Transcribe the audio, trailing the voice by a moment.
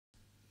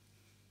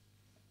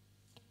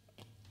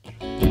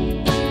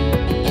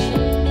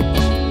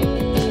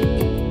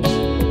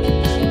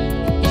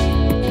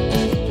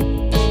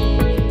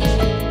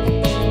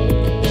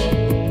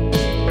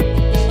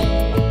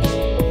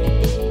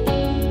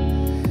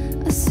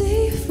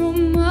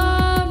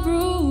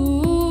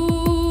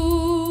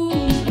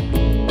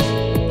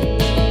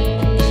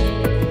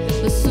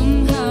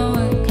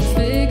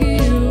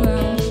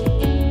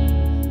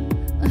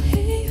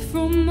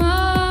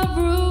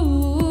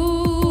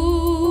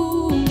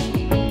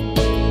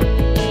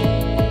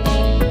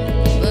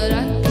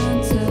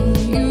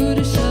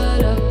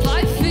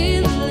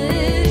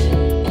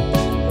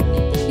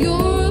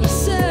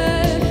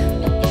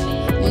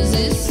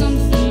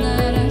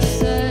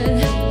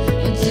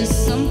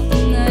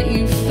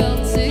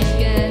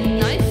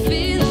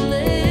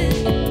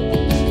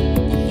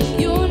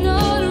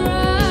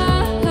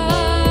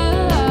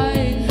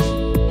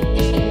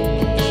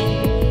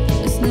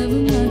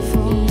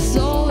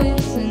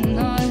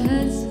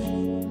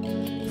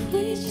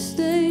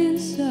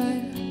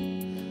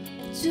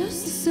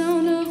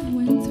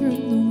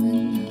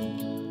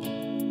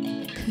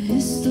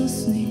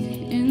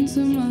sneak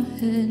into my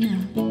head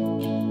now.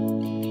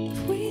 If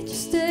we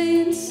just stay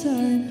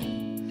inside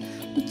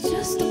with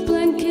just a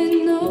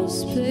blanket, no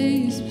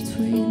space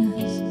between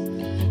us,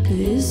 could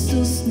it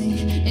still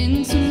sneak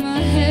into my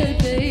head,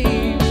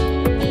 babe?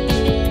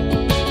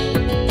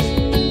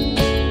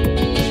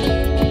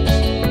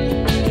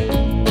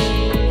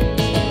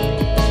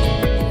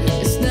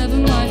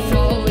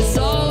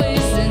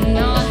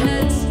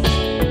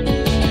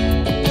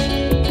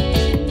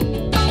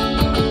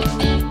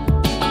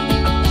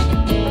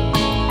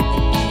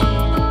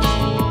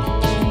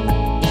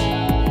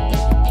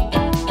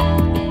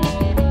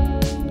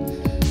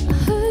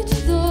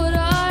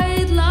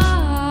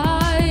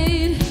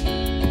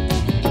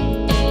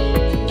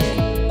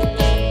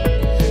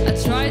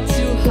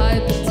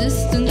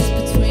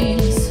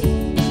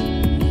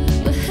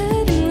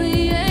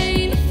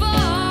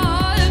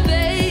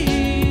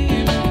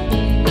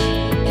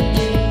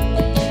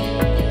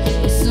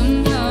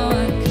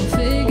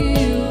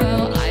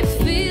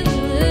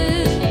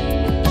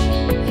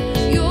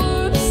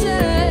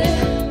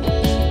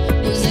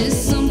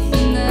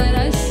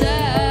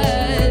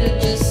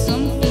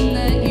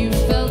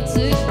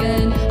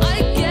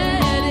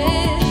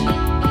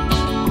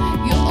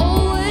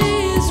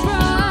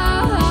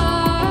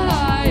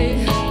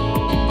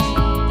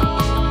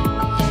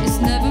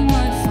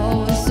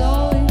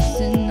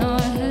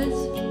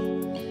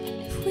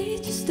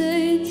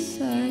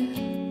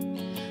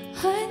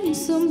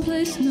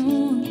 Someplace no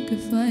one could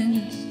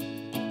find us,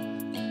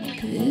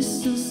 could it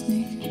still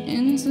sneak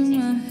into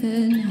my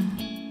head now?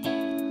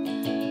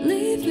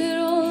 Leave it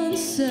all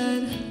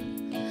unsaid,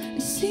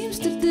 it seems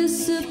to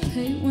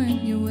dissipate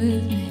when you're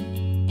with me.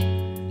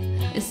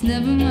 It's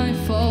never my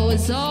fault,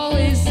 it's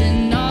always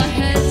in our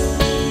heads.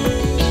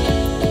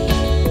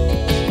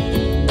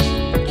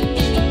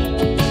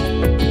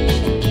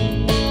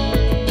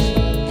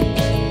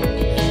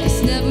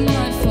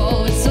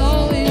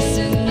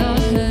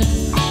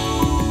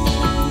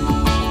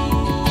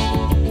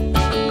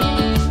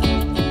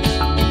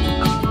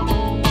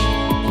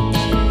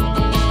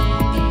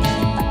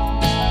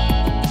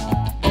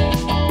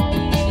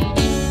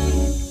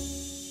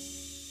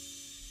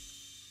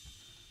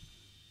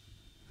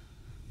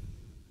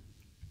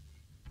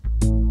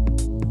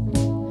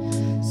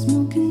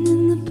 Smoking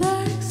in the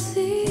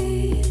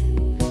backseat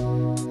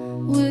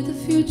with a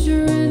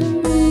future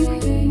enemy.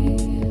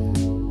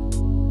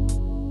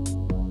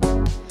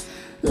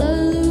 Let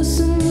loose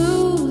and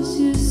lose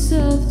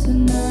yourself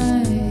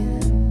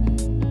tonight.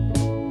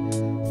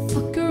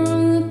 Fuck her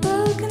on the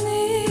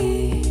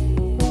balcony,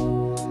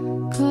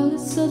 call it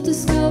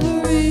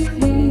self-discovery.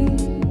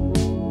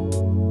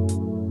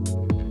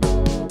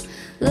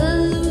 Let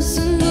loose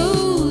and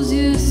lose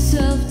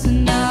yourself tonight.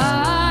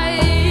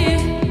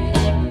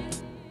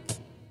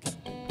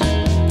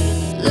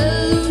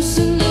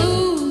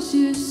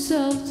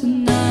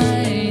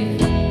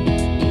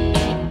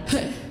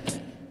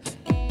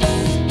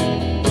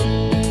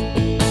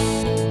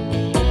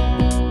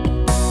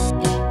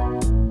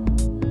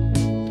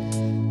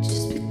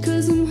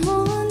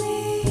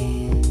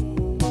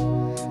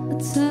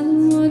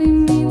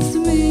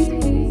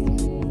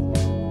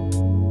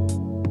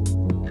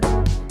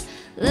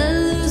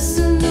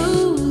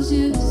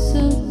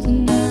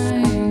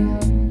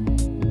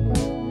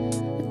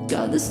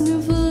 This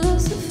new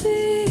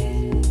philosophy,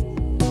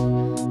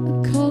 I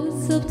call it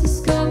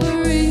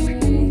self-discovery.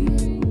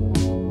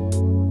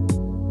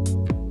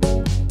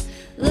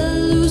 Let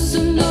loose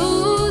and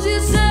lose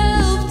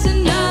yourself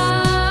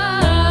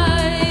tonight,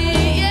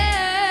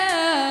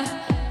 yeah.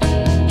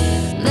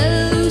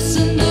 Let loose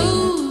and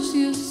lose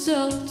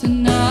yourself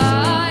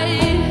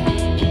tonight,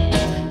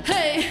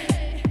 hey.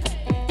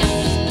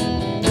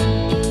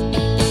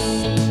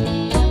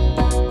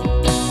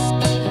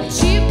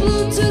 Cheap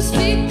Bluetooth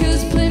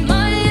speakers play my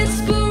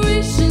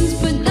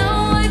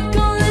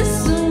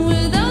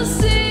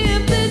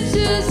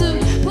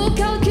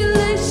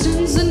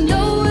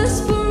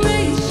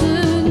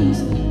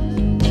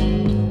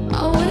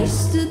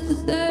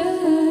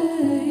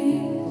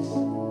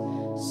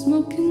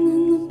smoking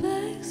in the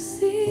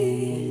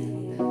backseat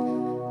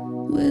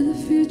with a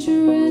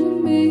future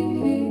enemy.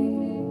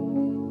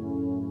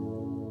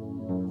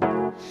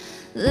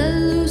 Let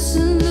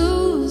loose.